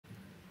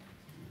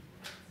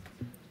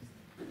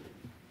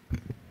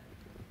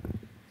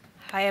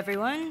Hi,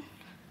 everyone.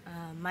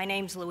 My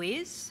name's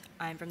Louise.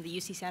 I'm from the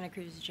UC Santa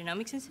Cruz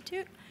Genomics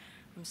Institute.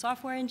 I'm a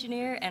software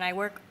engineer, and I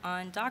work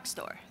on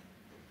Dockstore.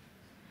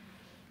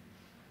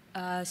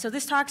 So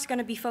this talk's going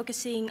to be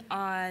focusing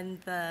on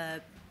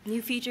the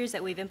new features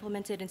that we've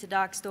implemented into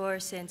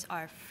Dockstore since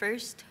our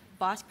first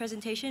BOSC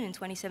presentation in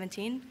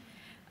 2017.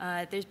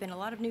 There's been a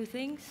lot of new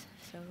things,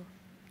 so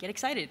get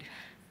excited.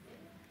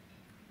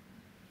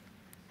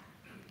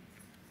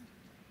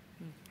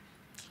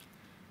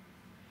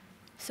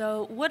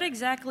 So what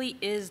exactly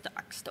is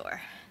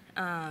Dockstore?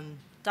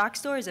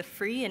 Dockstore is a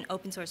free and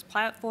open source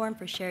platform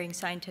for sharing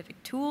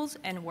scientific tools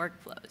and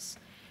workflows.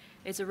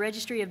 It's a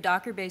registry of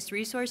Docker-based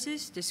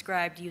resources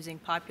described using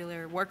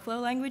popular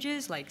workflow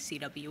languages like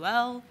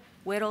CWL,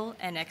 WDL,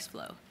 and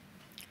Xflow.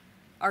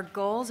 Our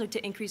goals are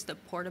to increase the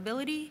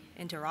portability,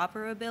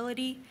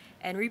 interoperability,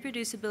 and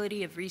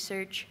reproducibility of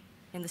research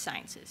in the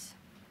sciences.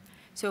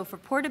 So for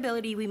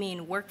portability, we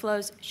mean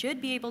workflows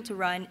should be able to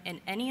run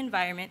in any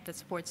environment that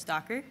supports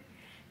Docker.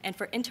 And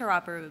for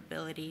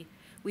interoperability,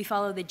 we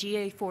follow the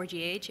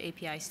GA4GH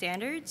API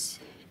standards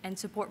and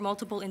support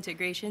multiple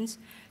integrations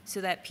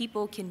so that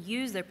people can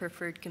use their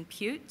preferred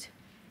compute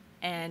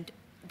and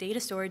data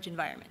storage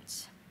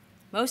environments.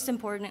 Most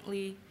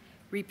importantly,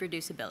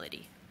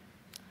 reproducibility.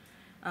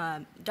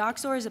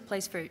 Dockstore is a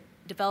place for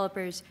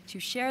developers to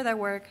share their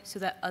work so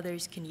that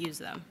others can use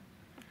them.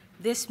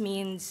 This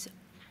means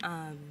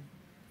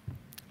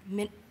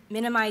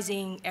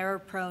minimizing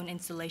error-prone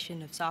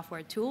installation of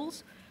software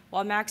tools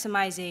while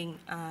maximizing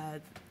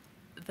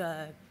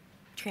the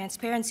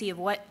transparency of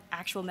what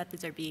actual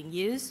methods are being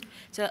used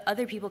so that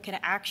other people can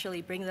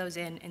actually bring those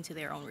into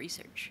their own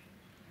research.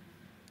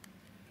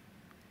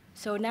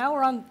 So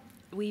now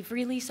we've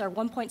released our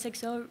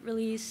 1.60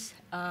 release,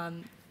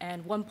 and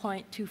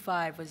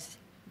 1.25 was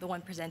the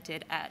one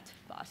presented at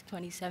BOSC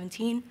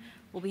 2017.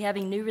 We'll be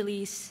having new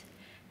release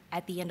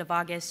at the end of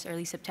August,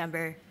 early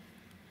September,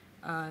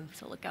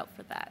 so look out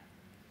for that.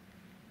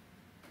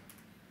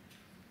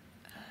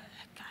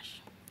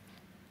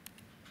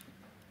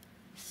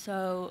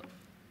 So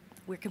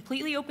we're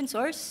completely open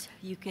source.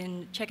 You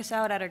can check us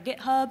out at our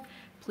GitHub.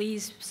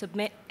 Please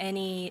submit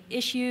any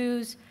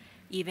issues,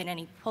 even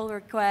any pull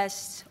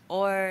requests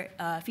or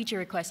feature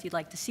requests you'd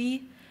like to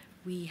see.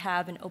 We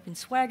have an open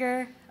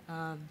Swagger.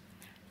 You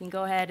can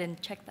go ahead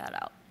and check that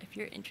out if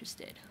you're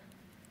interested.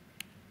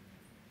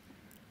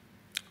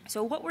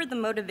 So what were the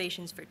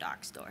motivations for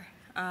Dockstore?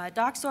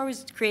 Dockstore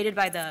was created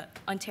by the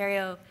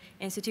Ontario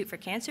Institute for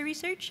Cancer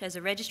Research as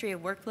a registry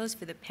of workflows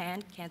for the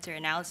Pan-Cancer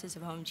Analysis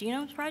of Home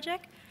Genomes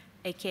Project,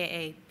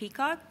 aka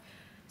PCOG.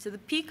 So the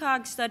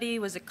PCOG study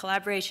was a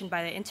collaboration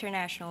by the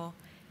International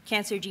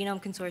Cancer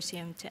Genome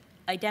Consortium to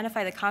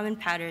identify the common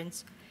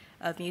patterns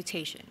of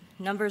mutation.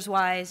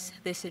 Numbers-wise,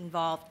 this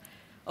involved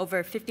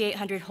over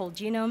 5,800 whole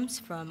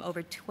genomes from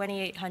over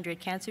 2,800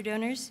 cancer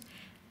donors,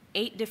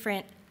 8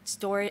 different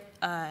storage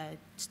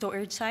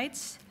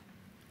sites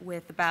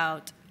with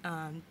about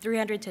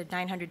 300 to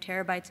 900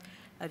 terabytes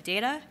of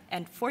data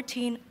and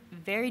 14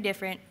 very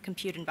different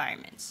compute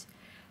environments.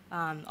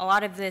 A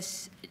lot of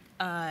this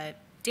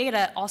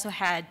data also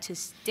had to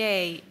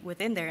stay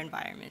within their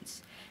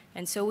environments.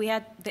 And so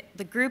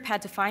the group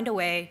had to find a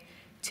way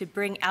to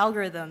bring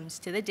algorithms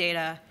to the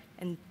data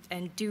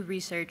and do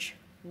research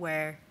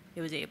where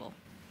it was able.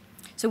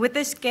 So with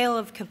this scale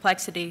of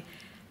complexity,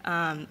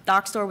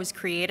 Dockstore was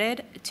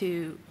created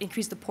to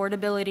increase the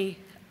portability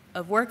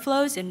of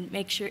workflows and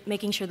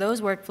making sure those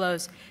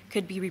workflows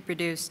could be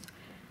reproduced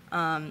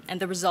and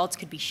the results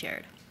could be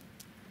shared.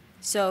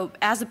 So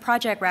as the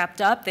project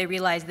wrapped up, they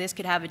realized this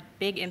could have a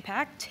big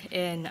impact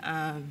in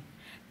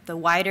the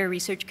wider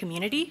research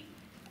community,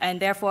 and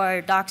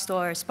therefore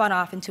Dockstore spun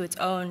off into its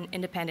own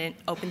independent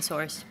open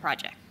source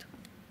project.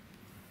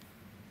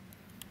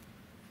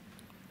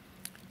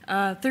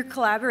 Through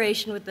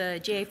collaboration with the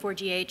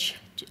GA4GH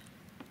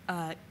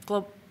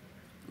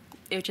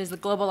which is the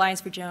Global Alliance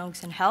for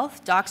Genomics and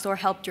Health, Dockstore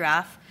helped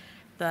draft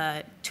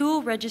the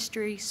Tool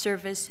Registry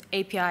Service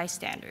API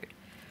standard.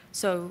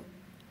 So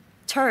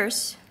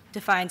TERS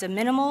defines a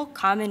minimal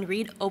common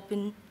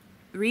read-only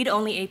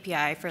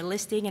API for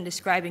listing and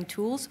describing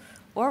tools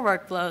or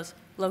workflows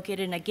located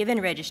in a given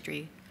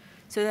registry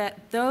so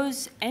that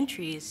those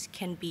entries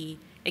can be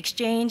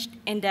exchanged,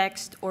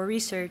 indexed, or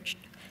researched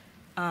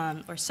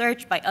or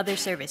searched by other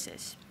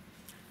services.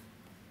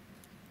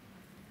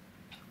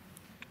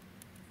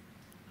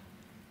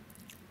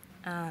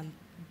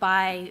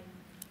 By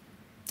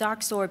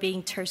Dockstore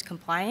being TERS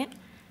compliant,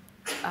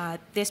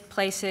 this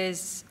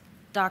places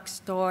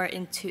Dockstore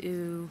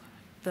into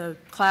the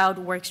cloud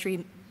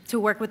workstream to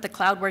work with the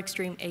cloud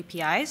workstream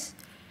APIs,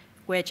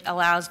 which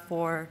allows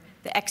for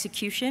the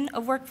execution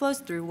of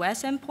workflows through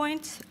WES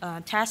endpoints,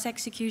 task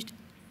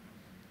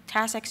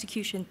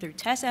execution through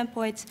test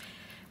endpoints,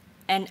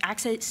 and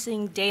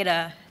accessing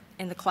data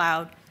in the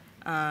cloud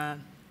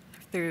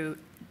through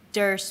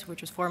DIRS,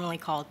 which was formerly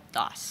called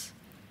DOS.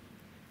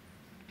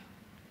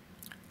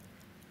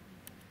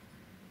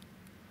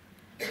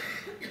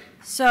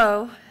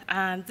 So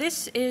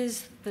this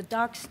is the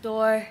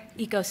Dockstore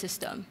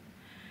ecosystem.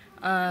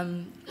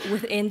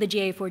 within the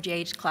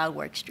GA4GH cloud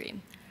workstream.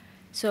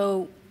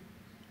 So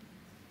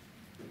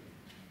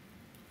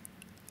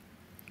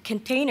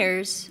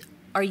containers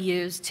are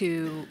used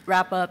to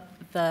wrap up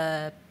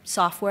the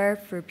software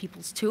for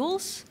people's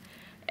tools,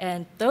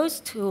 and those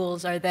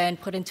tools are then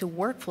put into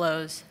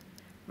workflows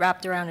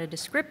wrapped around a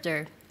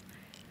descriptor,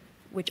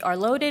 which are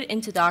loaded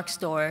into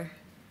Dockstore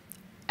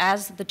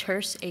as the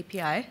TERS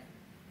API,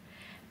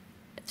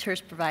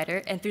 TERS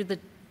provider, and through the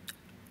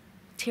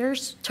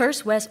TERS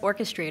WES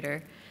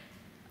orchestrator,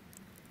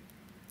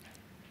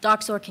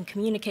 Dockstore can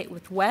communicate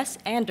with WES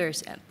and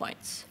DERS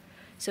endpoints.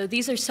 So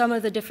these are some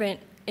of the different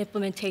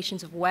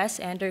implementations of WES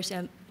and DERS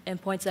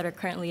endpoints that are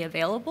currently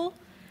available,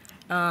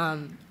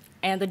 and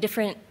the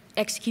different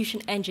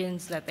execution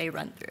engines that they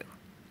run through.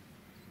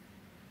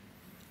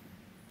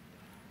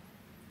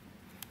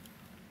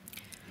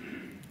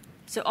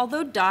 So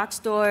although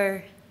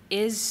Dockstore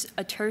is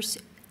a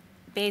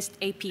TERS-based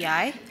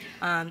API,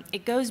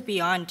 it goes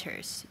beyond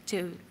TERS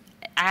to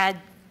add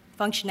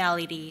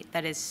functionality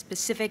that is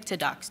specific to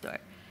Dockstore.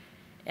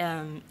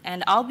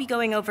 And I'll be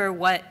going over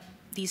what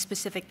these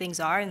specific things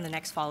are in the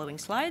next following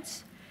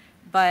slides,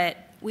 but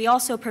we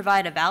also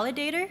provide a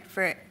validator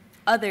for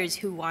others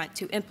who want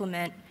to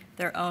implement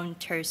their own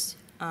TERS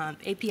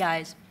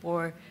APIs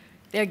for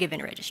their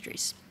given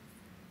registries.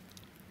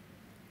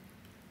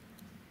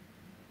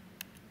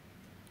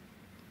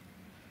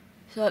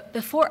 So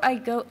before I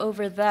go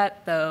over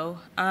that, though,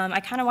 I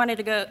kind of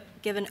wanted to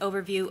give an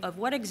overview of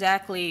what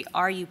exactly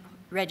are you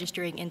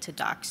registering into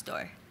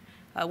Dockstore.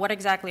 What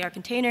exactly are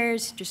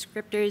containers,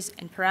 descriptors,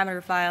 and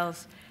parameter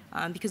files,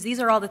 because these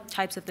are all the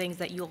types of things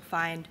that you'll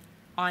find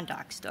on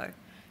Dockstore.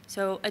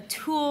 So a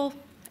tool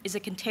is a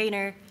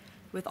container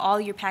with all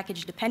your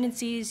package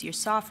dependencies, your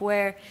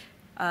software.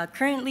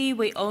 Currently,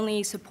 we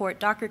only support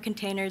Docker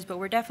containers, but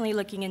we're definitely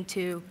looking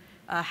into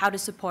how to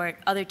support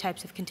other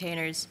types of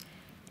containers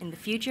in the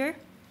future.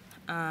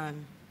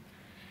 And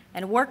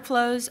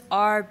workflows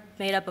are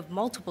made up of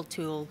multiple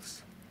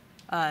tools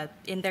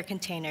in their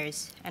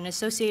containers, an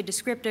associated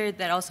descriptor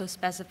that also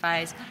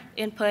specifies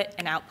input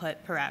and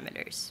output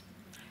parameters.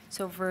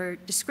 So for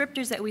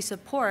descriptors that we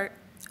support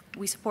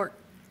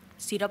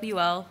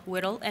CWL,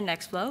 WDL, and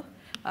Nextflow.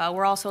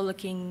 We're also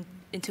looking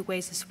into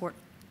ways to support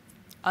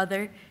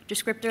other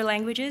descriptor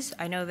languages.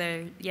 I know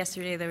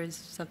yesterday there was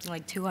something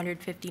like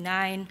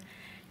 259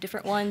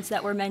 different ones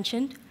that were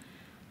mentioned.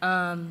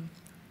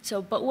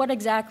 But what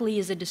exactly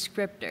is a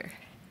descriptor?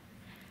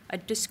 A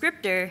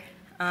descriptor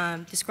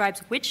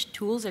describes which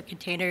tools or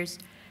containers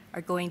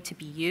are going to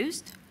be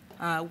used,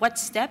 what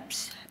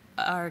steps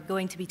are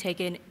going to be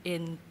taken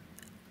in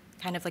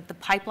kind of like the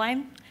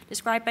pipeline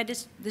described by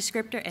this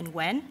descriptor, and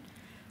when,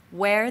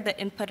 where the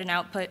input and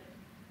output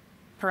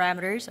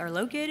parameters are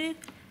located,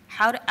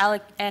 how to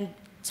allocate, and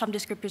some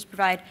descriptors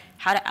provide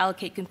how to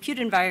allocate compute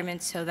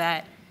environments so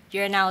that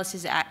your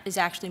analysis is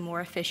actually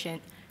more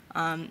efficient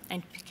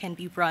and can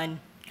be run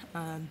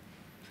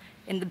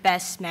in the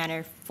best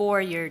manner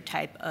for your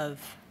type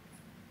of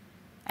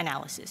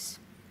analysis.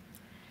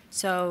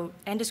 So,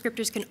 and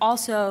descriptors can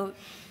also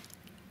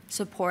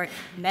support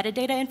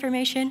metadata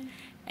information,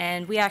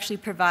 and we actually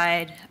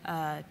provide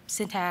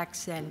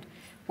syntax and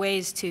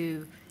ways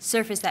to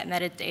surface that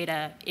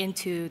metadata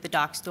into the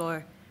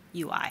Dockstore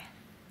UI.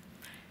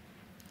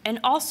 And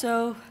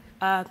also,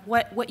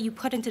 what you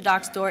put into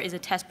Dockstore is a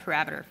test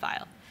parameter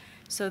file,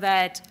 so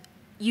that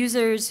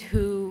users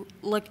who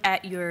look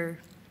at your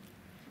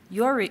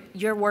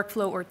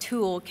workflow or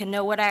tool can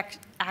know what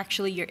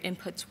actually your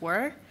inputs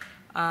were,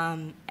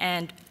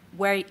 and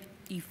where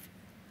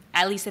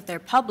at least if they're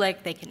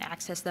public, they can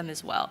access them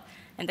as well.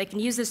 And they can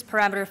use this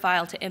parameter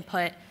file to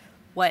input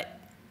what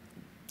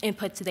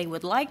inputs they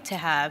would like to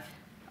have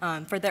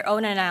for their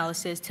own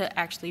analysis to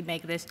actually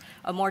make this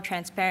a more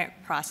transparent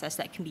process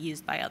that can be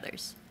used by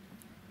others.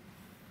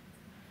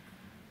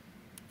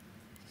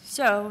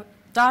 So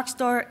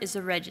Dockstore is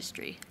a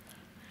registry.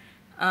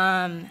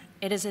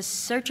 It is a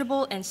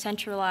searchable and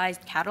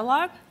centralized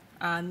catalog,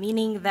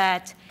 meaning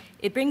that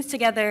it brings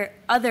together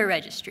other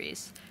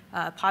registries,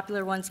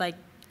 popular ones like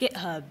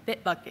GitHub,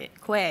 Bitbucket,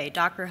 Quay,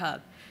 Docker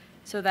Hub,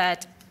 so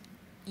that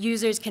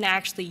users can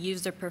actually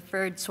use their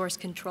preferred source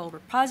control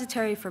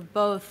repository for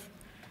both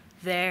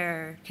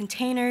their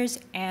containers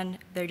and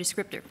their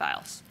descriptor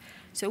files.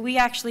 So we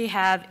actually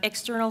have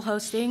external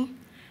hosting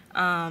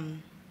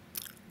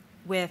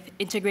with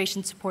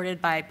integration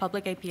supported by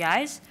public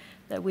APIs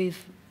that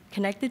we've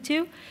connected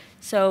to.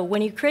 So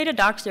when you create a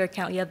Dockstore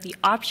account, you have the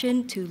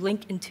option to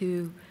link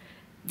into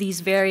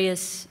these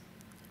various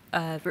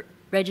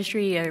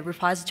registry or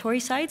repository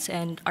sites,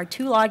 and our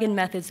two login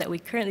methods that we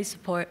currently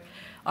support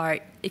are,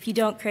 if you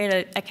don't create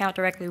an account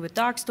directly with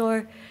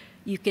Dockstore,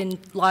 you can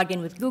log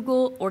in with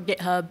Google or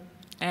GitHub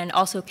and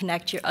also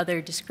connect your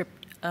other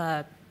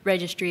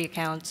registry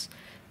accounts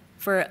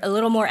for a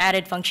little more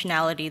added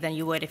functionality than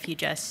you would if you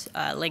just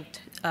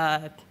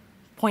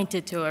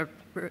pointed to a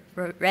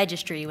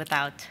registry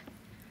without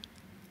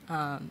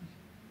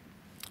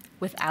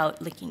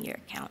linking your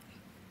account.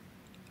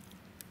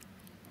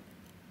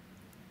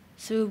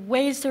 So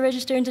ways to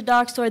register into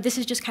Dockstore, this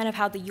is just kind of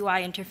how the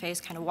UI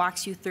interface kind of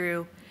walks you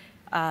through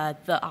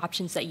the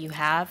options that you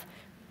have.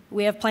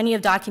 We have plenty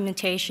of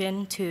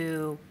documentation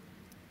to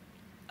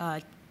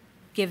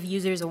give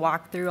users a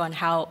walkthrough on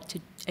how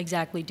to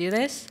exactly do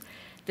this.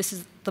 This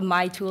is the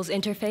My Tools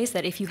interface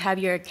that if you have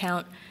your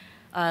account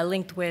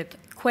linked with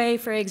Quay,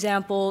 for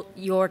example,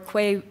 your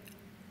Quay,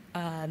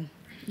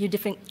 your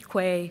different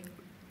Quay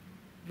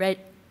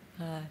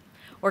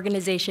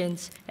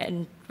organizations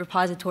and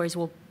repositories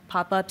will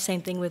pop up.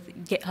 Same thing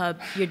with GitHub,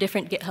 your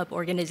different GitHub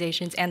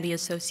organizations and the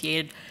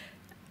associated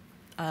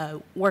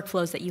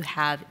workflows that you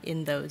have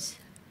in those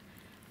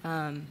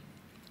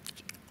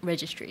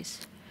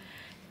registries.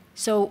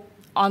 So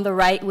on the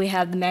right, we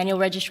have the manual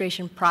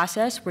registration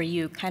process where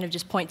you kind of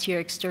just point to your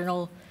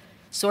external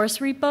source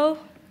repo,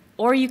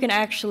 or you can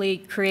actually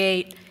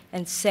create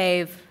and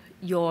save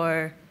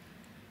your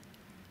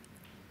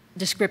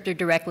descriptor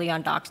directly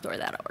on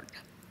dockstore.org.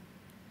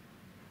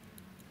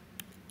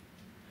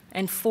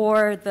 And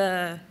for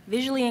the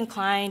visually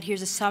inclined,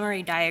 here's a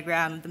summary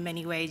diagram of the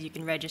many ways you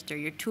can register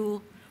your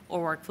tool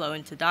or workflow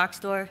into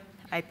Dockstore.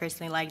 I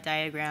personally like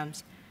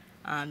diagrams.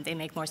 They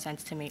make more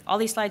sense to me. All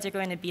these slides are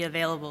going to be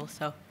available,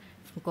 so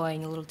if I'm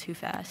going a little too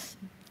fast.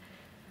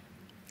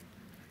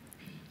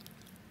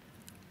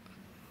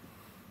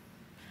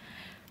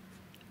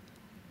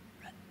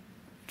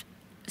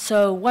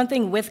 So one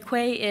thing with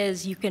Quay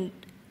is you can,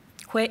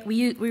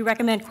 we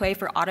recommend Quay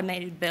for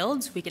automated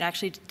builds. We can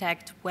actually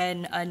detect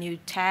when a new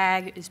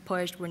tag is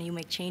pushed, when you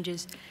make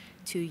changes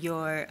to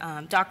your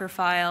Docker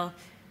file,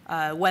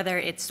 whether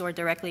it's stored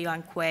directly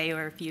on Quay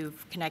or if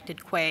you've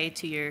connected Quay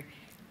to your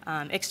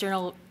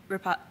external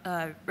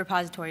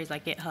repositories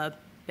like GitHub,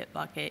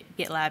 Bitbucket,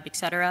 GitLab, et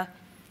cetera.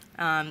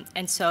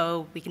 And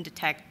so we can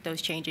detect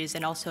those changes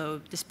and also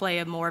display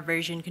a more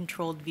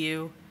version-controlled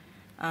view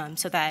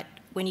so that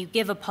when you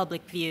give a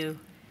public view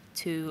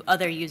to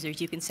other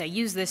users, you can say,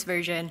 use this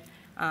version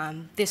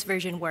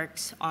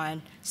works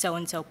on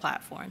so-and-so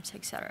platforms,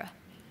 et cetera.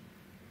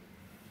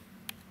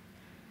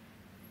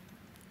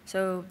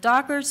 So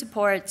Docker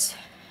supports,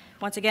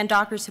 once again,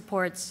 Docker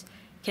supports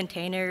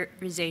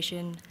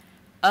containerization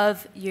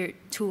of your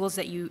tools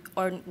that you,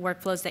 or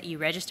workflows that you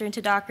register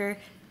into Dockstore.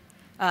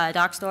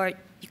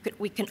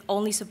 We can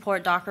only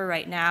support Docker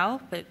right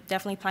now, but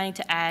definitely planning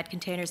to add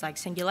containers like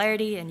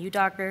Singularity and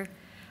UDocker.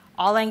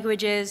 All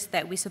languages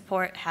that we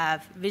support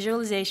have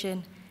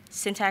visualization,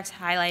 syntax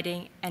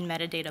highlighting, and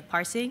metadata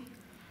parsing.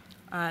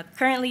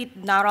 Currently,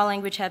 not all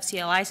languages have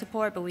CLI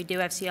support, but we do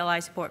have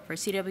CLI support for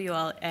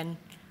CWL and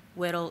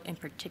WDL in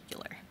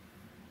particular.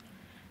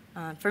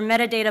 For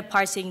metadata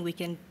parsing, we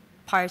can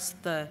parse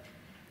the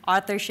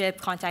authorship,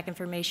 contact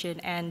information,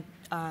 and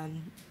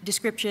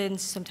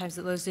descriptions. Sometimes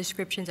those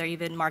descriptions are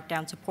even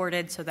markdown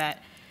supported so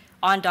that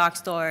on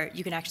Dockstore,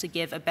 you can actually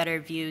give a better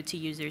view to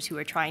users who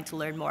are trying to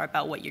learn more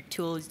about what your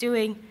tool is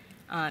doing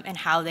and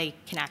how they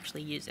can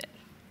actually use it.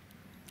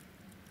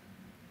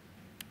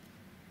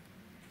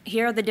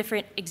 Here are the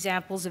different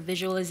examples of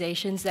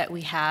visualizations that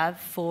we have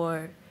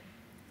for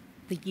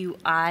the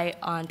UI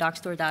on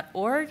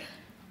dockstore.org.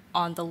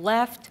 On the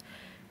left,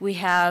 we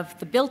have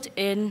the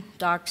built-in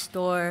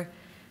Dockstore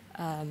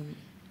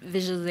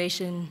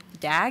visualization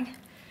DAG.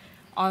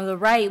 On the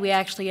right, we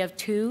actually have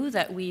two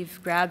that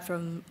we've grabbed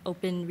from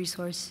open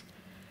resource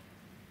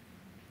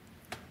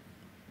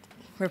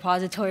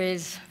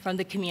repositories from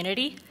the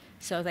community.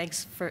 So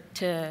thanks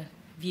to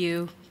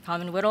Vue,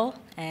 Common Whittle,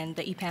 and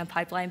the EPAM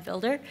Pipeline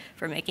Builder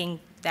for making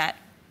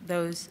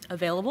those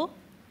available.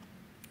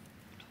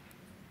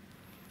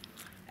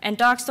 And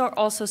Dockstore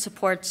also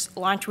supports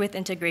launch with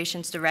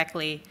integrations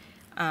directly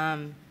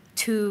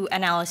to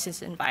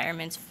analysis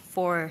environments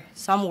for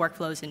some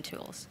workflows and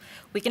tools.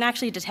 We can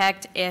actually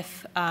detect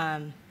if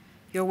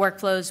your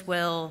workflows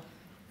will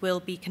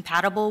be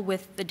compatible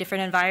with the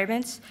different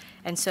environments.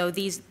 And so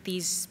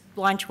these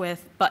launch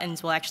with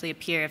buttons will actually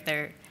appear if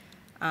they're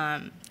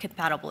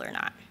compatible or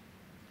not.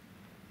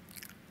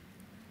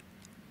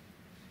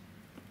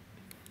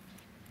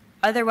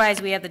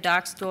 Otherwise, we have the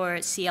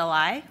Dockstore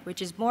CLI,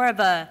 which is more of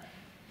a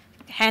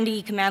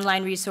handy command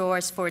line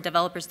resource for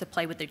developers to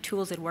play with their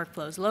tools and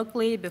workflows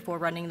locally before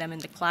running them in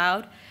the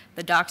cloud.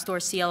 The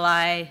Dockstore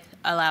CLI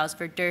allows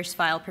for DIRS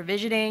file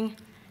provisioning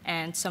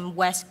and some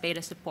WESC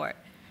beta support.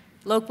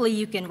 Locally,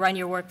 you can run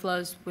your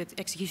workflows with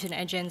execution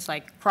engines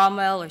like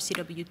Cromwell or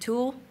CW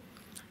Tool.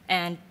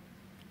 And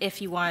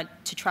if you want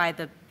to try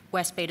the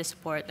WESC beta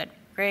support, that'd be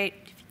great.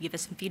 If you give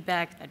us some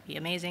feedback, that'd be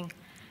amazing.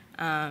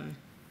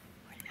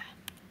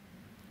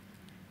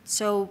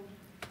 So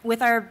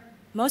with our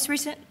most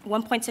recent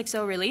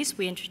 1.60 release,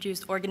 we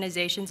introduced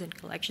organizations and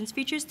collections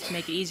features to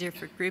make it easier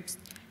for groups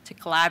to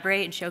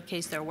collaborate and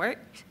showcase their work.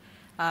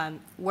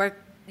 We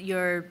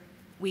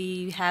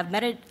have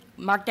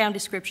markdown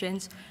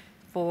descriptions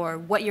for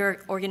what your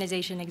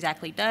organization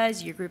exactly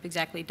does, your group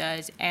exactly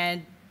does,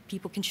 and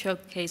people can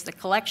showcase the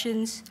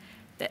collections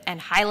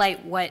and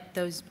highlight what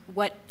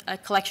a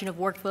collection of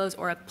workflows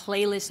or a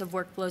playlist of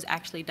workflows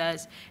actually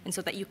does, and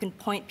so that you can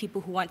point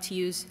people who want to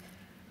use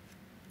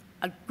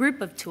a group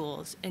of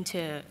tools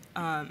into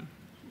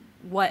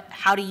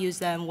how to use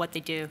them, what they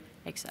do,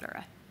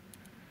 etc.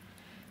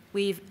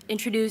 We've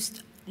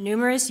introduced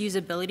numerous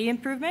usability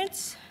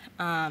improvements.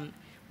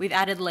 We've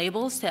added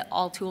labels to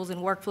all tools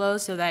and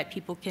workflows so that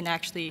people can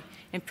actually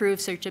improve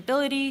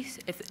searchability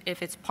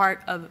if it's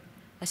part of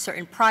a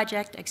certain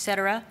project,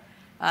 etc.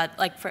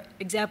 Like, for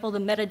example, the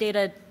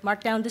metadata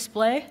markdown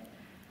display.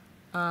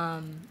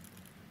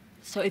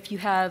 So if you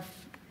have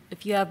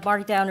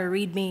markdown or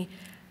README,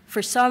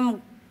 for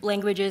some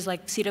languages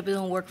like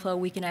CWL and workflow,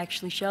 we can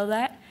actually show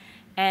that.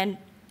 And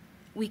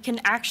we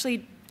can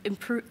actually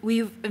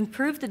we've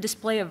improved the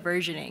display of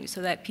versioning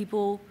so that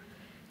people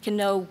can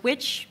know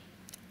which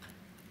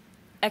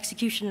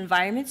execution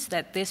environments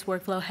that this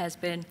workflow has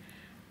been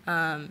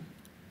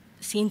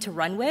seen to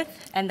run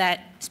with, and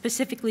that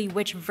specifically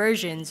which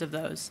versions of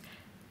those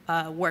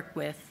work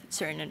with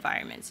certain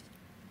environments.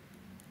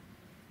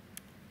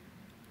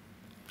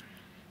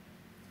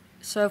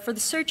 So for the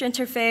search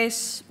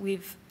interface,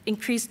 we've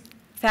increased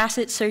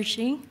facet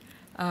searching,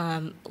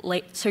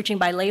 searching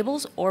by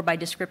labels or by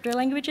descriptor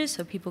languages,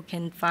 so people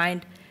can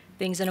find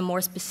things in a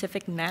more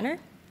specific manner.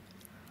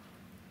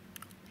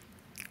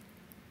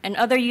 And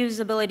other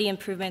usability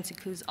improvements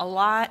includes a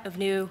lot of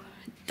new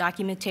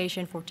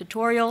documentation for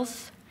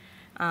tutorials,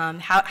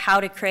 how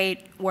to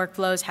create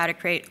workflows, how to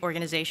create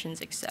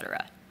organizations,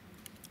 etc.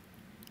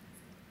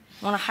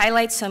 I want to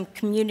highlight some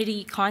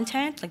community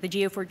content, like the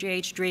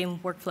Geo4GH Dream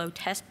Workflow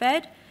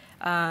Testbed,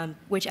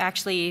 which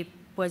actually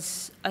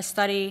was a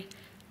study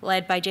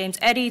led by James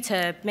Eddy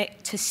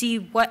to see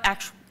what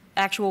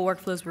actual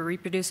workflows were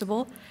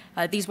reproducible.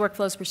 These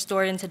workflows were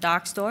stored into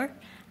Dockstore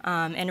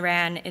and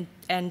ran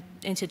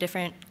into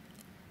different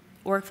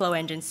workflow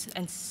engines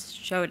and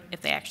showed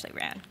if they actually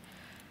ran.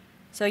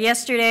 So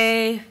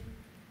yesterday,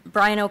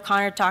 Brian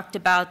O'Connor talked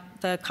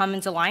about the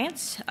Commons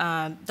Alliance.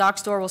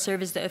 Dockstore will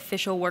serve as the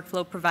official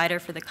workflow provider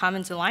for the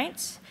Commons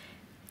Alliance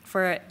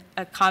for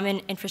a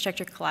common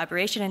infrastructure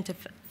collaboration and to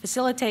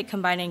facilitate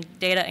combining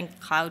data and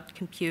cloud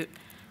compute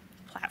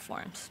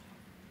platforms.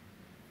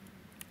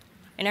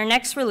 In our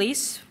next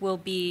release, we'll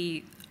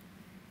be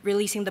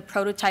releasing the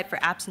prototype for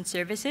apps and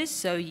services.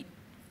 So,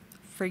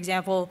 for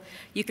example,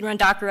 you can run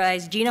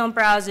Dockerized genome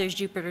browsers,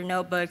 Jupyter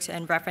notebooks,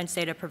 and reference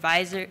data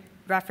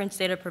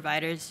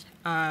providers,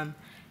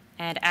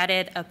 and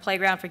added a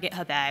playground for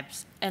GitHub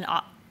apps and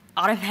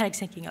automatic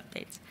syncing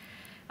updates.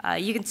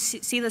 You can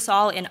see this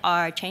all in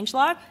our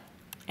changelog.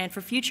 And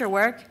for future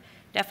work,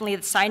 definitely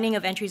the signing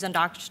of entries on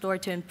Dockstore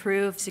to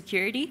improve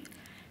security,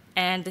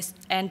 and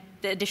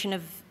the addition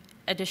of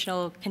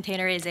additional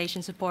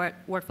containerization support,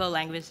 workflow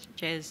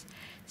languages,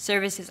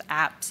 services,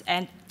 apps,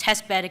 and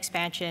testbed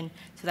expansion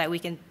so that we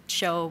can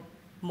show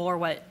more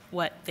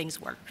what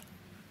things work.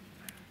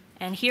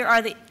 And here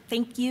are the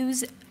thank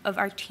yous of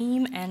our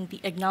team and the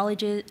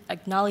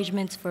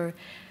acknowledgements for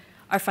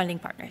our funding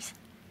partners.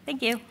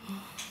 Thank you.